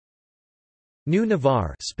New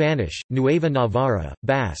Navarre Spanish, Nueva Navarra,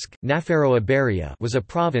 Basque, Nafarroa Berria was a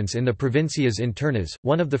province in the Provincias Internas,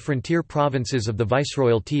 one of the frontier provinces of the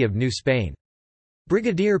Viceroyalty of New Spain.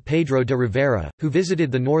 Brigadier Pedro de Rivera, who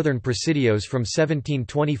visited the northern presidios from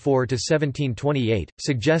 1724 to 1728,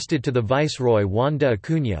 suggested to the viceroy Juan de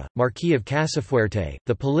Acuña, Marquis of Casafuerte,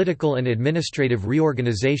 the political and administrative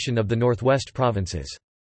reorganization of the northwest provinces.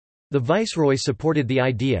 The viceroy supported the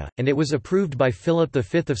idea, and it was approved by Philip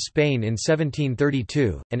V of Spain in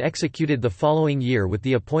 1732, and executed the following year with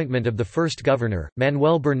the appointment of the first governor,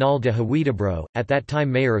 Manuel Bernal de Huidobro, at that time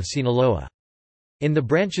mayor of Sinaloa. In the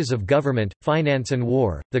branches of government, finance and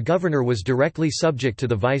war, the governor was directly subject to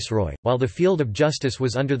the viceroy, while the field of justice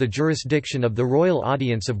was under the jurisdiction of the Royal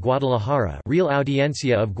Audience of Guadalajara, Real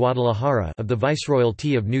Audiencia of Guadalajara of the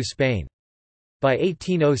Viceroyalty of New Spain. By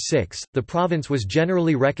 1806, the province was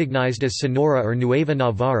generally recognized as Sonora or Nueva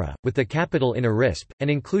Navarra, with the capital in Arispe, and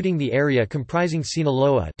including the area comprising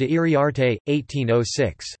Sinaloa de Iriarte,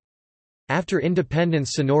 1806. After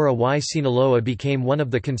independence, Sonora y Sinaloa became one of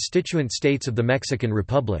the constituent states of the Mexican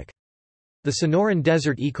Republic. The Sonoran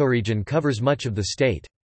Desert ecoregion covers much of the state.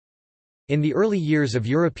 In the early years of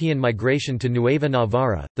European migration to Nueva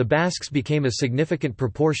Navarra, the Basques became a significant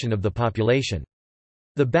proportion of the population.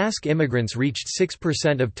 The Basque immigrants reached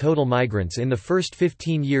 6% of total migrants in the first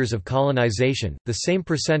 15 years of colonization, the same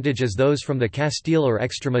percentage as those from the Castile or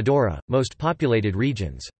Extremadura, most populated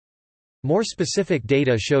regions. More specific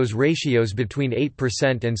data shows ratios between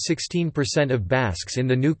 8% and 16% of Basques in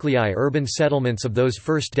the nuclei urban settlements of those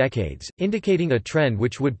first decades, indicating a trend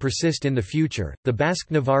which would persist in the future. The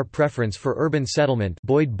Basque Navarre preference for urban settlement,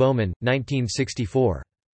 Boyd Bowman, 1964.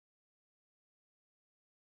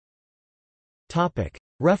 Topic: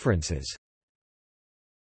 References.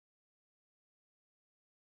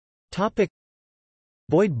 Topic: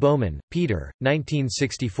 Boyd Bowman, Peter,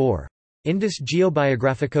 1964. Indus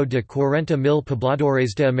Geobiográfico de 40.000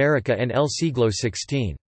 Pobladores de América en el siglo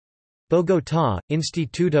XVI. Bogotá,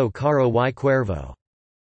 Instituto Caro y Cuervo.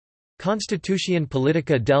 Constitución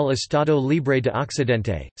Política del Estado Libre de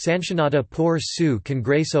Occidente, sancionada por su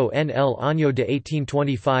Congreso en el año de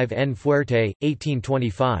 1825 en Fuerte,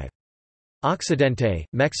 1825. Occidente,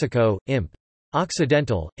 Mexico, Imp.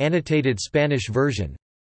 Occidental, annotated Spanish version.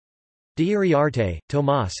 De Iriarte,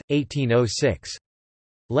 Tomás, 1806.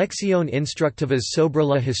 Lección Instructivas sobre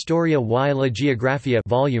la Historia y la Geografía,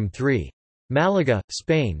 Volume 3. Málaga,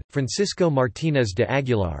 Spain, Francisco Martínez de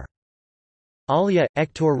Aguilar. Alia,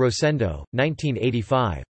 Héctor Rosendo,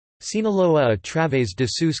 1985. Sinaloa a través de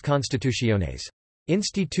sus constituciones.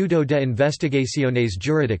 Instituto de Investigaciones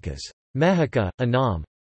Jurídicas. México, UNAM.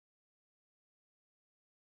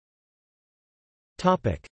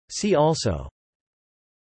 See also.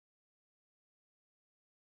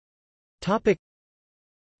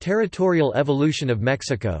 Territorial evolution of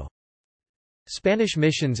Mexico. Spanish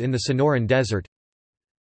missions in the Sonoran Desert.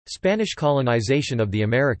 Spanish colonization of the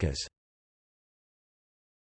Americas.